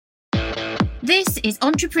This is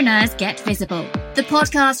Entrepreneurs Get Visible, the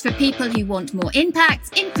podcast for people who want more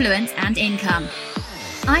impact, influence, and income.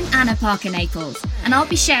 I'm Anna Parker Naples, and I'll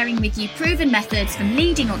be sharing with you proven methods from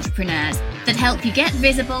leading entrepreneurs that help you get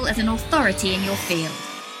visible as an authority in your field.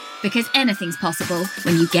 Because anything's possible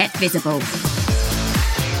when you get visible.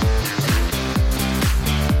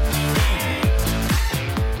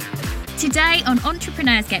 Today on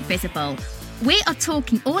Entrepreneurs Get Visible, we are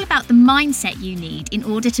talking all about the mindset you need in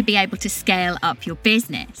order to be able to scale up your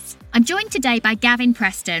business. I'm joined today by Gavin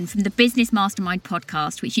Preston from the Business Mastermind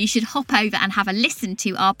podcast, which you should hop over and have a listen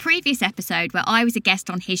to our previous episode where I was a guest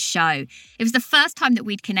on his show. It was the first time that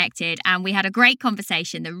we'd connected and we had a great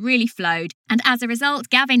conversation that really flowed. And as a result,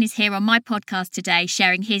 Gavin is here on my podcast today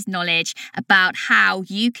sharing his knowledge about how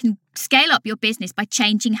you can scale up your business by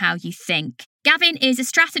changing how you think. Gavin is a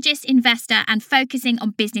strategist, investor and focusing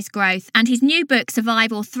on business growth, and his new book,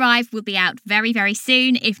 Survive or Thrive, will be out very, very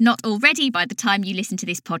soon, if not already by the time you listen to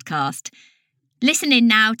this podcast. Listen in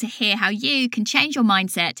now to hear how you can change your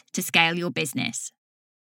mindset to scale your business.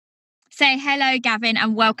 Say hello, Gavin,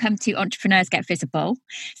 and welcome to Entrepreneurs Get Visible.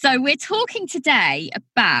 So we're talking today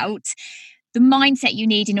about the mindset you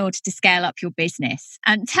need in order to scale up your business.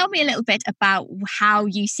 And tell me a little bit about how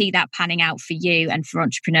you see that panning out for you and for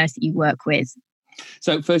entrepreneurs that you work with.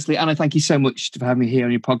 So firstly, Anna, thank you so much for having me here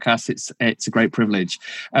on your podcast. It's a great privilege.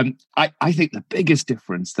 I think the biggest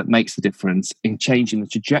difference that makes the difference in changing the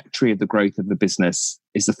trajectory of the growth of the business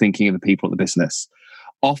is the thinking of the people at the business.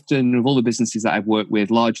 Often, of all the businesses that I've worked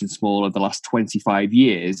with, large and small, over the last 25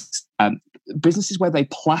 years, businesses where they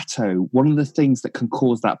plateau, one of the things that can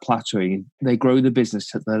cause that plateauing, they grow the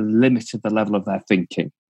business at the limit of the level of their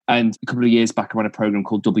thinking. And a couple of years back, I ran a program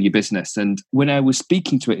called Double Your Business. And when I was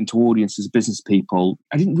speaking to it into audiences of business people,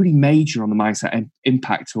 I didn't really major on the mindset and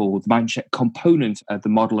impact or the mindset component of the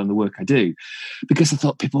model and the work I do, because I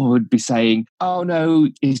thought people would be saying, oh no,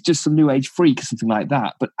 it's just some new age freak or something like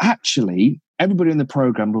that. But actually, everybody in the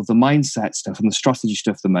program loved the mindset stuff and the strategy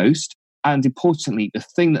stuff the most. And importantly, the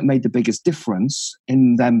thing that made the biggest difference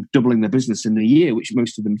in them doubling their business in a year, which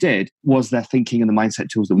most of them did, was their thinking and the mindset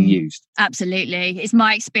tools that we used. Absolutely. It's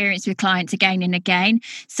my experience with clients again and again.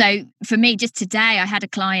 So for me, just today, I had a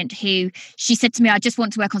client who, she said to me, I just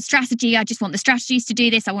want to work on strategy. I just want the strategies to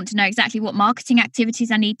do this. I want to know exactly what marketing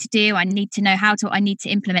activities I need to do. I need to know I need to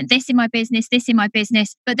implement this in my business, this in my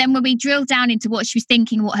business. But then when we drilled down into what she was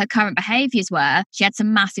thinking, what her current behaviors were, she had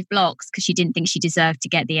some massive blocks because she didn't think she deserved to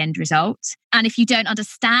get the end result. And if you don't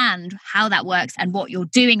understand how that works and what you're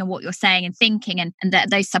doing and what you're saying and thinking and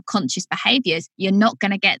those subconscious behaviors, you're not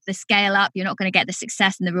going to get the scale up. You're not going to get the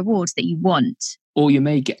success and the rewards that you want. Or you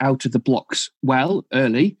may get out of the blocks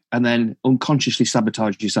early and then unconsciously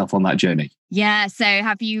sabotage yourself on that journey. Yeah. So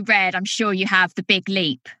have you read, I'm sure you have, The Big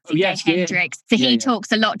Leap? Yes, Hendricks. So he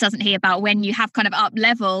talks a lot, doesn't he, about when you have kind of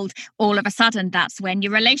up-leveled, all of a sudden that's when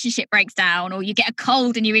your relationship breaks down or you get a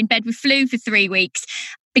cold and you're in bed with flu for 3 weeks.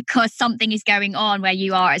 Because something is going on where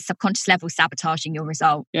you are at a subconscious level sabotaging your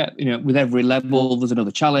result. Yeah, with every level, there's another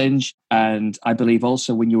challenge. And I believe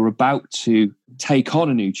also when you're about to take on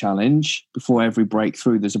a new challenge, before every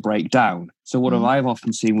breakthrough, there's a breakdown. So what I've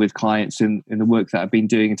often seen with clients in the work that I've been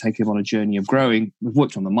doing and taking them on a journey of growing, we've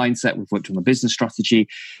worked on the mindset, we've worked on the business strategy.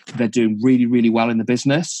 They're doing really, really well in the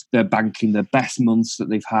business. They're banking the best months that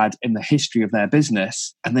they've had in the history of their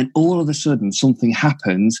business. And then all of a sudden, something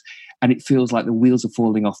happens and it feels like the wheels are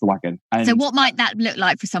falling off the wagon. And so what might that look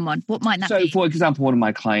like for someone? What might that be? So for example, one of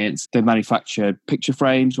my clients, they manufacture picture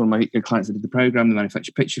frames. One of my clients that did the program, they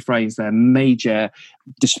manufacture picture frames. Their major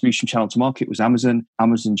distribution channel to market was Amazon.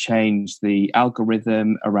 Amazon changed the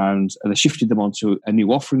algorithm around, they shifted them onto a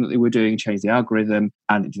new offering that they were doing, changed the algorithm,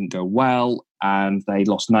 and it didn't go well. And they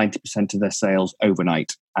lost 90% of their sales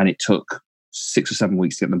overnight. And it took 6 or 7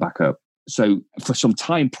 weeks to get them back up. So for some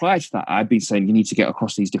time prior to that, I've been saying you need to get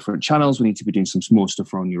across these different channels. We need to be doing some more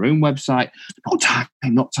stuff on your own website.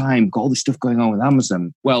 Not time. Got all this stuff going on with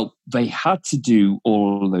Amazon. Well, they had to do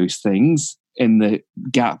all of those things in the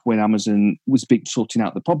gap when Amazon was sorting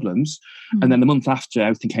out the problems. Mm-hmm. And then the month after,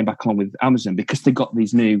 everything came back on with Amazon because they got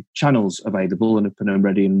these new channels available and up and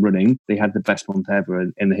ready and running. They had the best month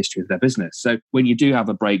ever in the history of their business. So when you do have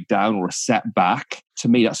a breakdown or a setback, to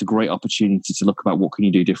me, that's a great opportunity to look about what can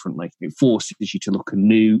you do differently. It forces you to look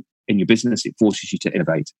anew in your business. It forces you to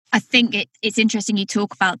innovate. I think it's interesting you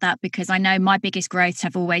talk about that because I know my biggest growths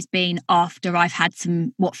have always been after I've had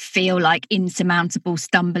some what feel like insurmountable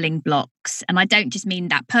stumbling blocks. And I don't just mean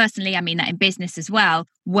that personally, I mean that in business as well,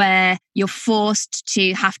 where you're forced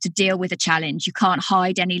to have to deal with a challenge. You can't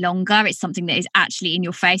hide any longer. It's something that is actually in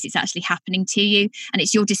your face. It's actually happening to you. And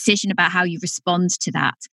it's your decision about how you respond to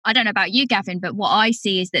that. I don't know about you, Gavin, but what I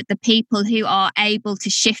see is that the people who are able to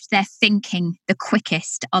shift their thinking the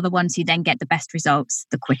quickest are the ones who then get the best results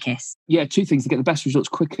the quickest. Yeah, two things. They get the best results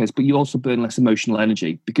quickest, but you also burn less emotional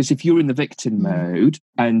energy. Because if you're in the victim mode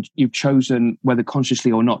and you've chosen, whether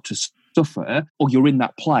consciously or not, to suffer, or you're in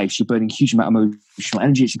that place, you're burning a huge amount of emotional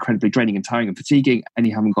energy. It's incredibly draining and tiring and fatiguing, and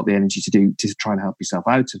you haven't got the energy to try and help yourself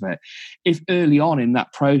out of it. If early on in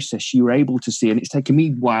that process you were able to see, and it's taken me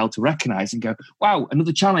a while to recognize and go, wow,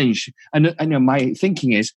 another challenge. And my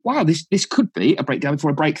thinking is, wow, this could be a breakdown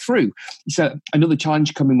before a breakthrough. So another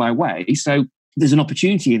challenge coming my way. So there's an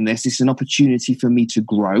opportunity in this. It's an opportunity for me to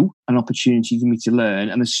grow, an opportunity for me to learn.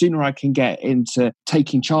 And the sooner I can get into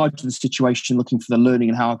taking charge of the situation, looking for the learning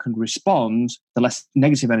and how I can respond, the less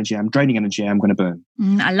negative energy, draining energy I'm going to burn.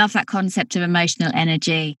 I love that concept of emotional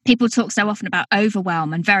energy. People talk so often about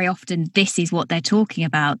overwhelm, and very often this is what they're talking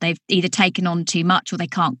about. They've either taken on too much or they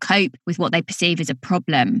can't cope with what they perceive as a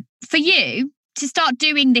problem. For you, to start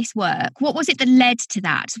doing this work, what was it that led to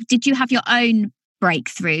that? Did you have your own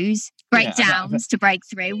breakdowns to break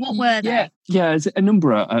through? What were they? Yeah, there's a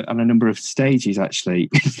number of stages, actually.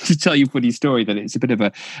 To tell you a funny story, that it's a bit of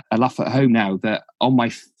a laugh at home now, that on my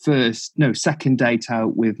second date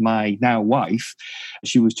out with my now wife,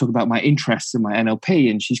 she was talking about my interests in my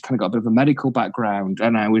NLP, and she's kind of got a bit of a medical background,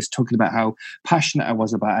 and I was talking about how passionate I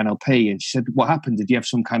was about NLP, and she said, what happened? Did you have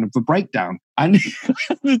some kind of a breakdown? And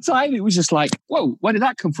at the time it was just like, whoa, where did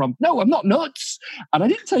that come from? No, I'm not nuts. And I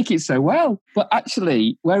didn't take it so well. But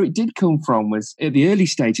actually, where it did come from was at the early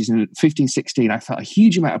stages in 15, 16, I felt a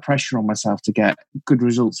huge amount of pressure on myself to get good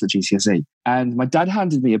results at GCSE. And my dad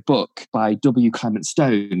handed me a book by W. Clement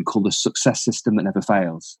Stone called The Success System That Never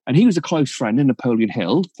Fails. And he was a close friend of Napoleon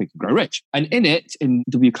Hill, Think and Grow Rich. And in it, in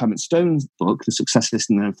W. Clement Stone's book, The Success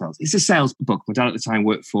System That Never Fails, it's a sales book. My dad at the time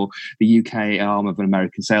worked for the UK arm of an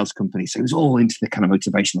American sales company. So it was all into the kind of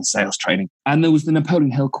motivational sales training. And there was the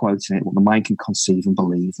Napoleon Hill quote in it, what the mind can conceive and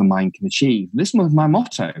believe, the mind can achieve. This was my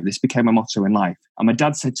motto. This became my motto in life. And my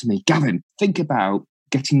dad said to me, Gavin, think about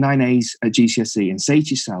getting 9 A's at GCSE and say to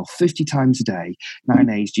yourself 50 times a day, 9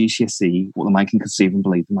 A's GCSE, what the mind can conceive and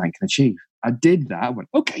believe, the mind can achieve. I did that. I went,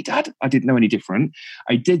 okay, Dad. I didn't know any different.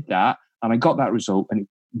 I did that and I got that result and it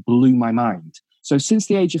blew my mind. So since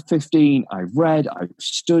the age of 15, I've read, I've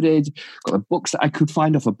studied, got the books that I could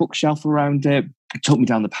find off a bookshelf around it. It took me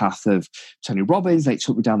down the path of Tony Robbins. They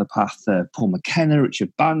took me down the path of Paul McKenna,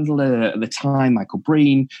 Richard Bandler, at the time, Michael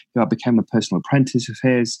Breen, who I became a personal apprentice of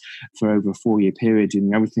his for over a 4-year period,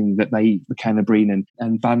 and everything that McKenna, Breen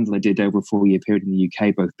and Bandler did over a 4-year period in the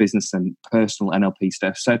UK, both business and personal NLP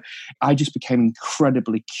stuff. So I just became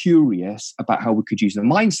incredibly curious about how we could use the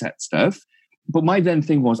mindset stuff. But my then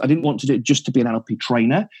thing was, I didn't want to do it just to be an NLP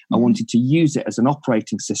trainer. I wanted to use it as an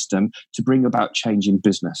operating system to bring about change in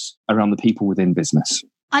business around the people within business.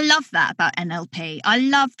 I love that about NLP. I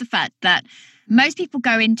love the fact that most people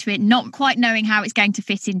go into it not quite knowing how it's going to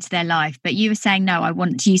fit into their life. But you were saying, no, I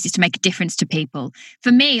want to use this to make a difference to people.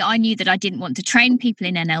 For me, I knew that I didn't want to train people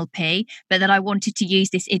in NLP, but that I wanted to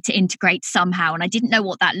use this to integrate somehow. And I didn't know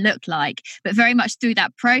what that looked like. But very much through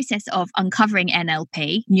that process of uncovering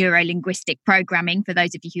NLP, neuro-linguistic programming, for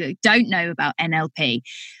those of you who don't know about NLP,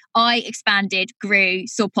 I expanded, grew,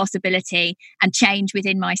 saw possibility and change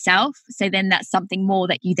within myself. So then that's something more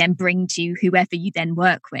that you then bring to whoever you then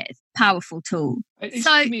work with. Powerful tool.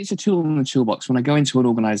 To me, it's a tool in the toolbox. When I go into an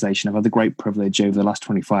organisation, I've had the great privilege over the last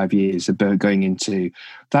 25 years of going into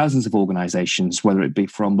thousands of organisations, whether it be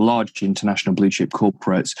from large international blue chip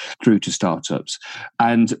corporates through to startups.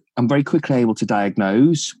 And I'm very quickly able to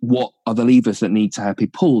diagnose what are the levers that need to be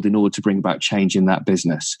pulled in order to bring about change in that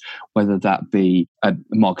business, whether that be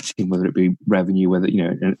marketing, whether it be revenue, whether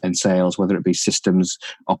and sales, whether it be systems,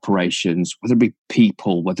 operations, whether it be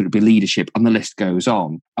people, whether it be leadership, and the list goes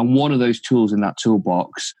on. And one of those tools in that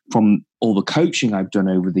toolbox from all the coaching I've done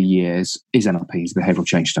over the years is NLP, is behavioural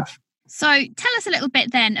change stuff. So tell us a little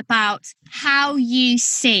bit then about how you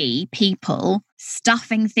see people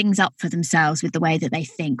stuffing things up for themselves with the way that they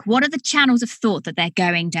think. What are the channels of thought that they're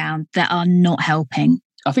going down that are not helping?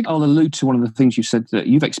 I think I'll allude to one of the things you said that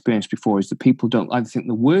you've experienced before, is that people don't either think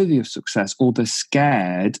they're worthy of success, or they're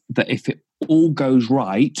scared that if it all goes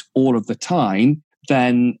right all of the time,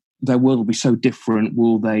 then their world will be so different.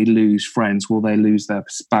 Will they lose friends? Will they lose their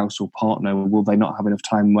spouse or partner? Or will they not have enough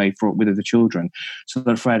time away with other children? So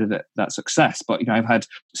they're afraid of that success. But I've had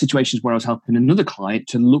situations where I was helping another client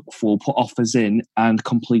to look for, put offers in and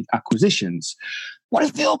complete acquisitions. What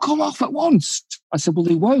if they all come off at once? I said, well,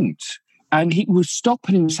 they won't. And he was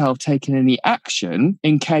stopping himself taking any action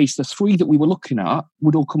in case the 3 that we were looking at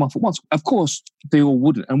would all come off at once. Of course, they all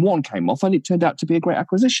wouldn't. And one came off and it turned out to be a great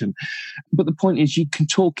acquisition. But the point is, you can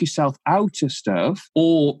talk yourself out of stuff.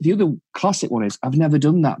 Or the other classic one is, I've never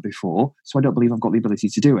done that before, so I don't believe I've got the ability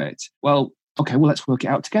to do it. Well, okay, well, let's work it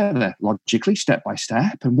out together, logically, step by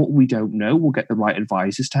step. And what we don't know, we'll get the right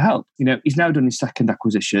advisors to help. He's now done his second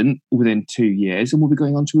acquisition within 2 years and will be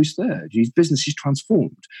going on to his third. His business is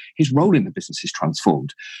transformed. His role in the business is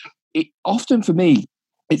transformed. Often for me,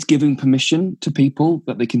 it's giving permission to people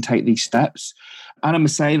that they can take these steps. And I'm a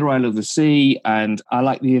sailor, I love the sea. And I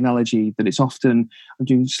like the analogy that it's often, I'm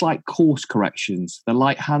doing slight course corrections. The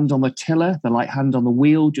light hand on the tiller, the light hand on the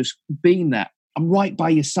wheel, just being there. I'm right by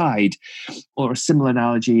your side. Or a similar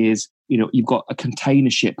analogy is, you've got a container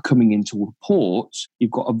ship coming into a port.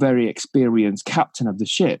 You've got a very experienced captain of the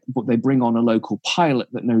ship, but they bring on a local pilot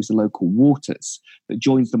that knows the local waters, that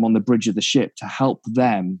joins them on the bridge of the ship to help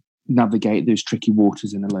them navigate those tricky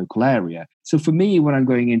waters in a local area. So for me, when I'm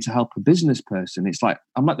going in to help a business person, it's like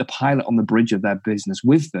I'm like the pilot on the bridge of their business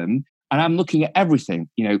with them. And I'm looking at everything,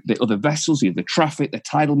 the other vessels, the traffic, the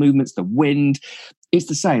tidal movements, the wind. It's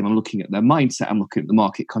the same. I'm looking at their mindset. I'm looking at the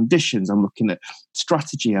market conditions. I'm looking at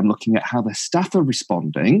strategy. I'm looking at how their staff are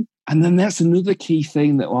responding. And then that's another key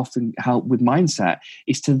thing that will often help with mindset,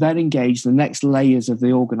 is to then engage the next layers of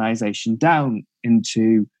the organization down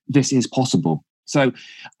into this is possible. So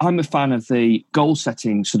I'm a fan of the goal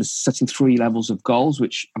setting, sort of setting 3 levels of goals,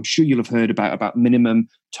 which I'm sure you'll have heard about minimum,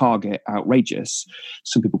 target, outrageous.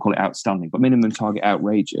 Some people call it outstanding, but minimum, target,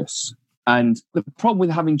 outrageous. And the problem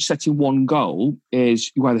with setting one goal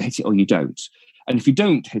is you either hit it or you don't. And if you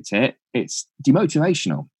don't hit it, it's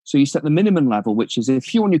demotivational. So you set the minimum level, which is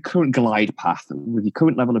if you're on your current glide path with your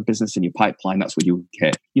current level of business in your pipeline, that's what you would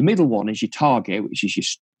hit. Your middle one is your target, which is your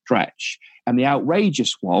stretch. And the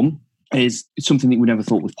outrageous one is something that we never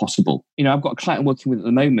thought was possible. I've got a client I'm working with at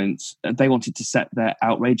the moment. They wanted to set their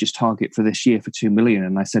outrageous target for this year for 2 million.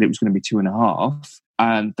 And I said it was going to be 2.5.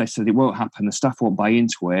 And they said it won't happen. The staff won't buy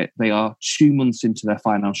into it. They are 2 months into their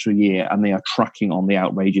financial year and they are tracking on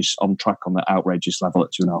track on the outrageous level at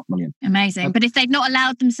 2.5 million. Amazing. But if they'd not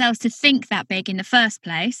allowed themselves to think that big in the first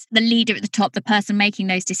place, the leader at the top, the person making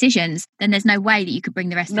those decisions, then there's no way that you could bring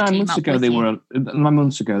the rest of the team up with you. 9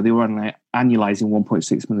 months ago, they were annualizing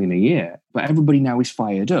 1.6 million a year. But everybody now is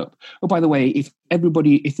fired up. Oh, by the way, if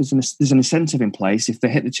there's an incentive in place, if they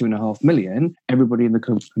hit the 2.5 million, everybody in the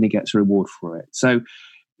company gets a reward for it. So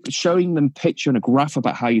showing them picture and a graph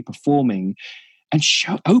about how you're performing and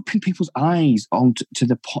open people's eyes to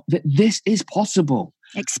that this is possible.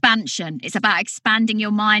 Expansion. It's about expanding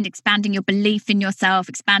your mind, expanding your belief in yourself,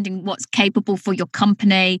 expanding what's capable for your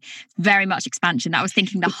company. Very much expansion. I was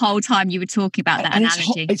thinking the whole time you were talking about that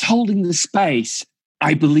analogy. It's holding the space.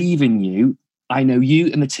 I believe in you. I know you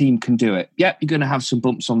and the team can do it. Yep, you're going to have some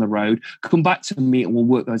bumps on the road. Come back to me and we'll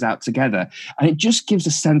work those out together. And it just gives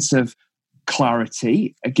a sense of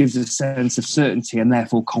clarity. It gives a sense of certainty and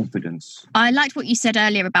therefore confidence. I liked what you said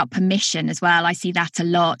earlier about permission as well. I see that a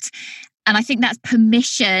lot. And I think that's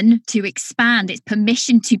permission to expand. It's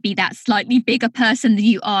permission to be that slightly bigger person than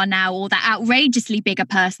you are now, or that outrageously bigger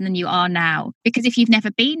person than you are now. Because if you've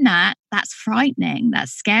never been that, that's frightening.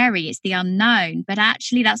 That's scary. It's the unknown. But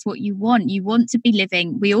actually, that's what you want. You want to be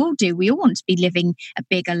living, we all do. We all want to be living a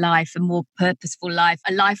bigger life, a more purposeful life,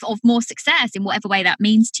 a life of more success in whatever way that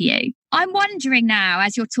means to you. I'm wondering now,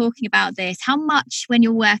 as you're talking about this, how much when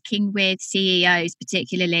you're working with CEOs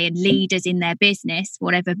particularly and leaders in their business,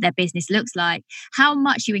 whatever their business looks like, how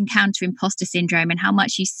much you encounter imposter syndrome and how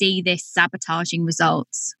much you see this sabotaging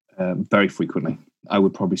results? Very frequently. I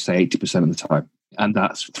would probably say 80% of the time. And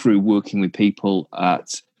that's through working with people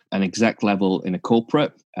at an exec level in a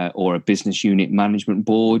corporate or a business unit management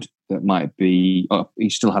board that might be,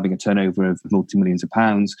 he's still having a turnover of multi-millions of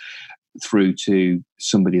pounds, through to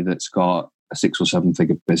somebody that's got a 6 or 7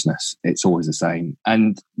 figure business. It's always the same.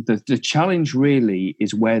 And the challenge really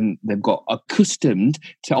is when they've got accustomed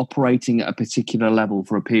to operating at a particular level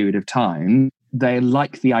for a period of time, they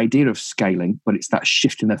like the idea of scaling, but it's that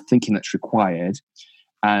shift in their thinking that's required.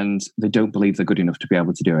 And they don't believe they're good enough to be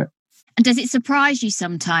able to do it. And does it surprise you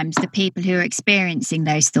sometimes, the people who are experiencing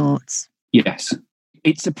those thoughts? Yes.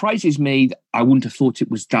 It surprises me that I wouldn't have thought it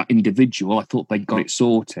was that individual. I thought they got it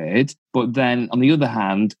sorted. But then on the other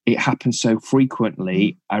hand, it happens so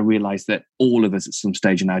frequently, I realised that all of us at some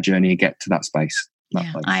stage in our journey get to that space.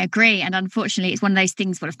 Yeah, I agree. And unfortunately, it's one of those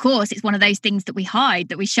things, well, of course, it's one of those things that we hide,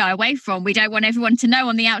 that we shy away from. We don't want everyone to know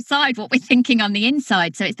on the outside what we're thinking on the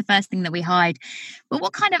inside. So it's the first thing that we hide. But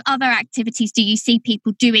what kind of other activities do you see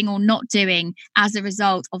people doing or not doing as a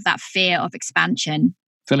result of that fear of expansion?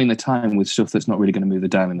 filling their time with stuff that's not really going to move the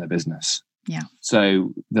dial in their business. Yeah.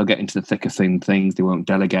 So they'll get into the thick of things. They won't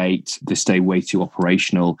delegate. They stay way too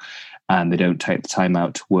operational, and they don't take the time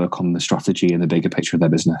out to work on the strategy and the bigger picture of their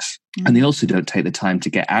business. Mm. And they also don't take the time to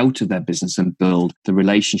get out of their business and build the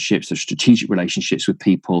relationships, the strategic relationships with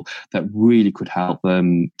people that really could help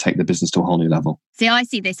them take the business to a whole new level. See, I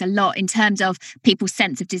see this a lot in terms of people's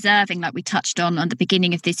sense of deserving, like we touched on the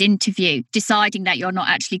beginning of this interview, deciding that you're not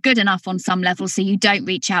actually good enough on some level. So you don't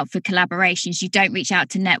reach out for collaborations, you don't reach out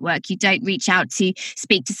to network, you don't reach out to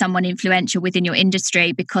speak to someone influential within your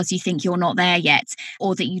industry because you think you're not there yet,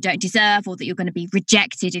 or that you don't deserve, or that you're going to be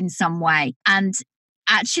rejected in some way. And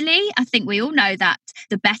actually, I think we all know that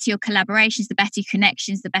the better your collaborations, the better your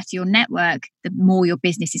connections, the better your network, the more your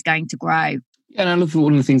business is going to grow. Yeah, and I love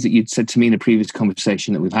one of the things that you'd said to me in a previous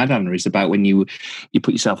conversation that we've had, Anna, is about when you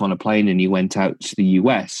put yourself on a plane and you went out to the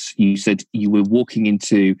US. You said you were walking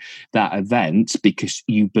into that event because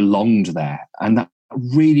you belonged there. And that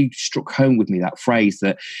really struck home with me, that phrase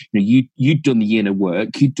that you'd done the inner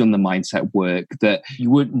work, you'd done the mindset work, that you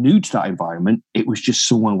weren't new to that environment. It was just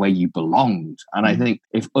somewhere where you belonged. And I think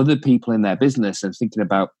if other people in their business are thinking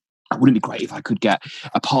about, wouldn't it be great if I could get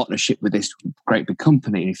a partnership with this great big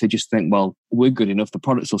company? And if they just think, well, we're good enough, the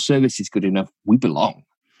products or service is good enough, we belong.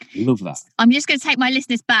 Love that. I'm just going to take my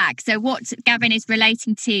listeners back. So what Gavin is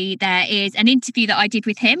relating to there is an interview that I did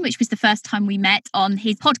with him, which was the first time we met, on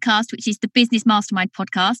his podcast, which is the Business Mastermind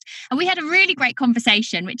podcast. And we had a really great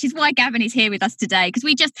conversation, which is why Gavin is here with us today,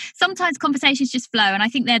 because sometimes conversations just flow. And I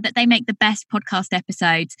think that they make the best podcast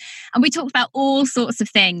episodes. And we talked about all sorts of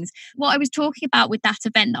things. What I was talking about with that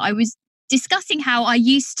event, that I was discussing how I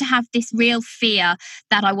used to have this real fear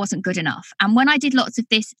that I wasn't good enough. And when I did lots of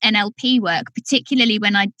this NLP work, particularly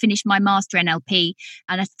when I finished my master NLP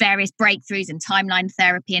and various breakthroughs and timeline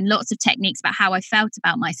therapy and lots of techniques about how I felt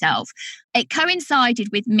about myself, it coincided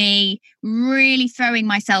with me really throwing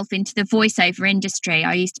myself into the voiceover industry.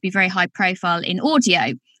 I used to be very high profile in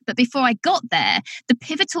audio. But before I got there, the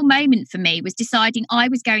pivotal moment for me was deciding I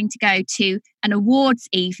was going to go to an awards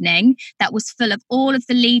evening that was full of all of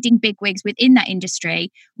the leading bigwigs within that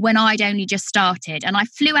industry when I'd only just started. And I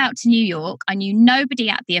flew out to New York. I knew nobody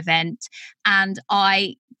at the event. And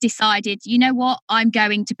I decided, you know what, I'm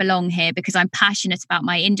going to belong here because I'm passionate about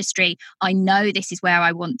my industry. I know this is where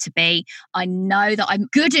I want to be. I know that I'm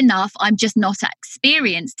good enough. I'm just not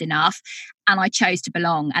experienced enough. And I chose to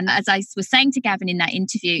belong. And as I was saying to Gavin in that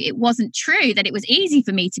interview, it wasn't true that it was easy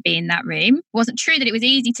for me to be in that room. It wasn't true that it was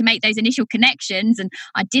easy to make those initial connections. And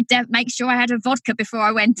I did make sure I had a vodka before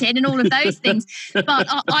I went in and all of those things. But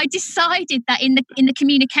I decided that in the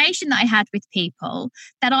communication that I had with people,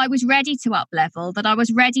 that I was ready to up level, that I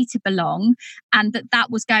was ready to belong, and that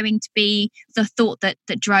was going to be the thought that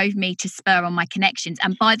drove me to spur on my connections.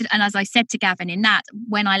 And as I said to Gavin in that,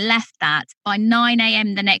 when I left that, by 9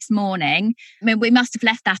 a.m. the next morning, I mean, we must have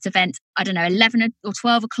left that event, I don't know, 11 or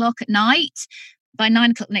 12 o'clock at night. By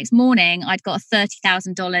 9 o'clock the next morning, I'd got a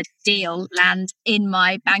 $30,000 deal land in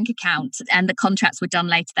my bank account, and the contracts were done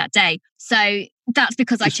later that day. So that's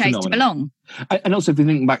because I chose to belong. And also, if you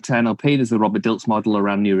think back to NLP, there's the Robert Dilts model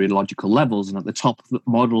around neurological levels. And at the top of the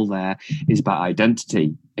model there is about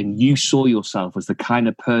identity. And you saw yourself as the kind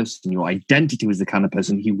of person, your identity was the kind of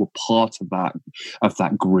person who were part of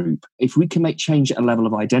that group. If we can make change at a level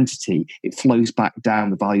of identity, it flows back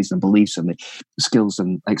down the values and beliefs and the skills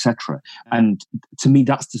and etc. And to me,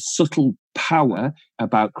 that's the subtle power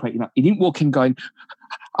about creating that. You didn't walk in going,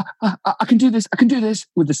 I can do this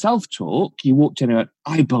with the self-talk. You walked in and went,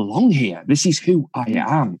 I belong here. This is who I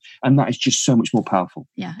am. And that is just so much more powerful.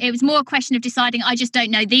 Yeah. It was more a question of deciding, I just don't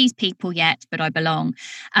know these people yet, but I belong.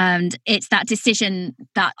 And it's that decision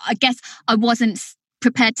that I guess I wasn't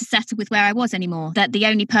prepared to settle with where I was anymore, that the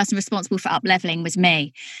only person responsible for up-leveling was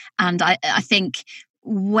me. And I think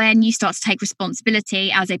when you start to take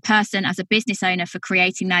responsibility as a person, as a business owner, for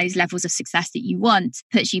creating those levels of success that you want,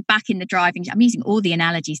 puts you back in the driving. I'm using all the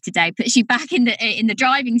analogies today. Puts you back in the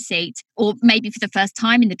driving seat, or maybe for the first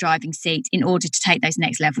time in the driving seat, in order to take those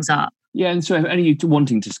next levels up. Yeah, and so if any of you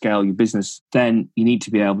wanting to scale your business, then you need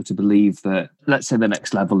to be able to believe that, let's say the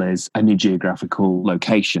next level is a new geographical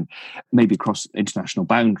location, maybe across international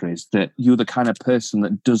boundaries, that you're the kind of person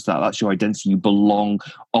that does that. That's your identity. You belong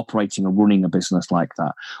operating and running a business like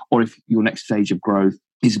that. Or if your next stage of growth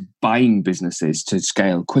is buying businesses to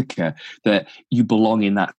scale quicker, that you belong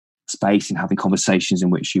in that space and having conversations in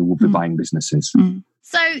which you will be buying businesses.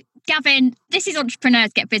 So, Gavin, this is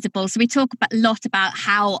Entrepreneurs Get Visible. So we talk a lot about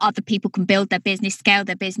how other people can build their business, scale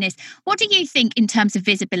their business. What do you think in terms of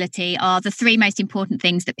visibility are the three most important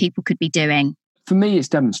things that people could be doing? For me, it's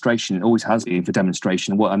demonstration. It always has been for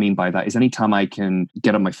demonstration. What I mean by that is anytime I can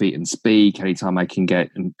get on my feet and speak, anytime I can get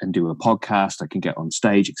and do a podcast, I can get on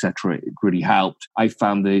stage, etc. It really helped. I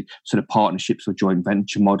found the sort of partnerships or joint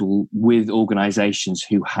venture model with organizations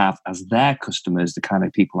who have as their customers the kind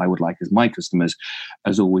of people I would like as my customers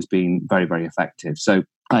has always been very, very effective. So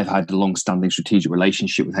I've had a long-standing strategic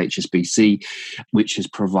relationship with HSBC, which has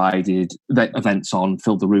provided events on,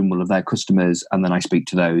 filled the room full of their customers, and then I speak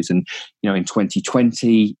to those. And, in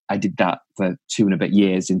 2020, I did that for 2 and a bit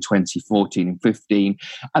years, in 2014 and 15,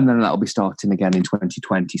 and then that'll be starting again in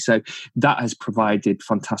 2020. So that has provided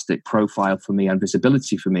fantastic profile for me and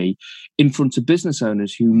visibility for me in front of business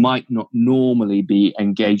owners who might not normally be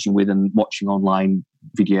engaging with and watching online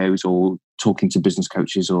videos or talking to business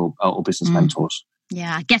coaches or business mentors.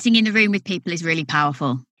 Yeah, getting in the room with people is really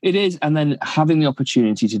powerful. It is. And then having the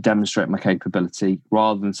opportunity to demonstrate my capability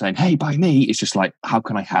rather than saying, hey, by me, it's just like, how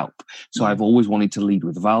can I help? So I've always wanted to lead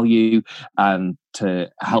with value and to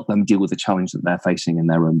help them deal with the challenge that they're facing in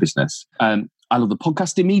their own business. I love the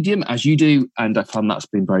podcasting medium, as you do, and I found that's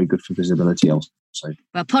been very good for visibility also.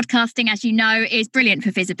 Well, podcasting, as you know, is brilliant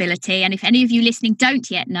for visibility. And if any of you listening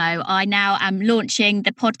don't yet know, I now am launching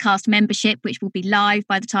the podcast membership, which will be live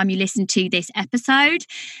by the time you listen to this episode.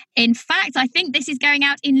 In fact, I think this is going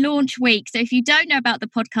out in launch week. So if you don't know about the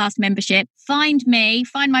podcast membership, find me,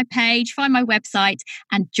 find my page, find my website,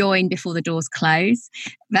 and join before the doors close.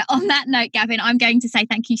 But on that note, Gavin, I'm going to say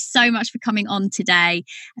thank you so much for coming on today.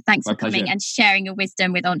 Thanks for coming and sharing your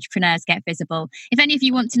wisdom with Entrepreneurs Get Visible. If any of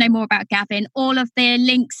you want to know more about Gavin, all of the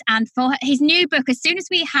links and for his new book, as soon as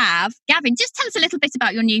we have, Gavin, just tell us a little bit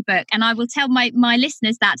about your new book. And I will tell my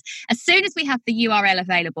listeners that as soon as we have the URL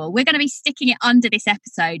available, we're going to be sticking it under this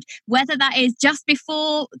episode, whether that is just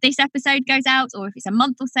before this episode goes out or if it's a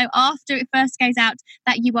month or so after it first goes out,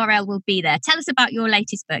 that URL will be there. Tell us about your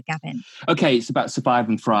latest book, Gavin. Okay, it's about survive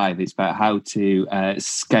and thrive. It's about how to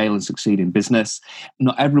scale and succeed in business.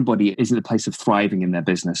 Not everybody is in a place of thriving in their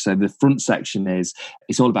business. So the front section it's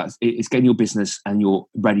all about it's getting your business and you're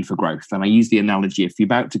ready for growth. And I use the analogy, if you're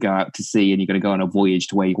about to go out to sea and you're going to go on a voyage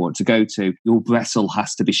to where you want to go to, your vessel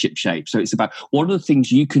has to be shipshape. So it's about what are the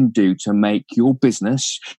things you can do to make your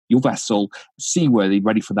business, your vessel, seaworthy,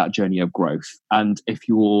 ready for that journey of growth. And if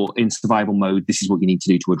you're in survival mode, this is what you need to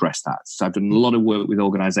do to address that. So I've done a lot of work with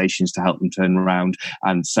organizations to help them turn around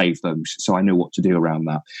and save those. So I know what to do around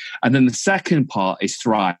that. And then the second part is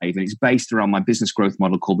thrive. And it's based around my business growth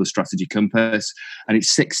model called the Strategy Compass. And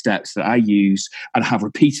it's 6 steps that I use and have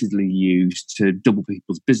repeatedly used to double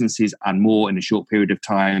people's businesses and more in a short period of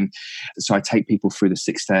time. So I take people through the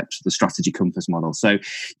 6 steps of the Strategy Compass model. So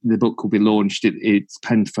the book will be launched. It's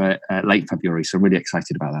penned for late February. So I'm really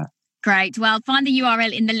excited about that. Great. Well, find the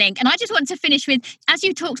URL in the link. And I just want to finish with, as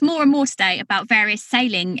you talked more and more today about various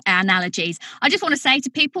sailing analogies, I just want to say to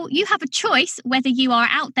people, you have a choice whether you are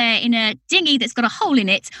out there in a dinghy that's got a hole in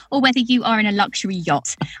it or whether you are in a luxury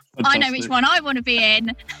yacht. Fantastic. I know which one I want to be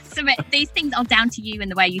in. So these things are down to you and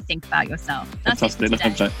the way you think about yourself. That's fantastic. It for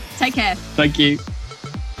today. Take care. Thank you.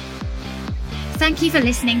 Thank you for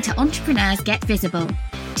listening to Entrepreneurs Get Visible.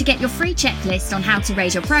 To get your free checklist on how to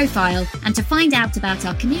raise your profile and to find out about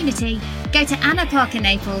our community, go to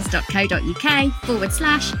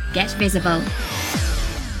annaparkernaples.co.uk/get visible.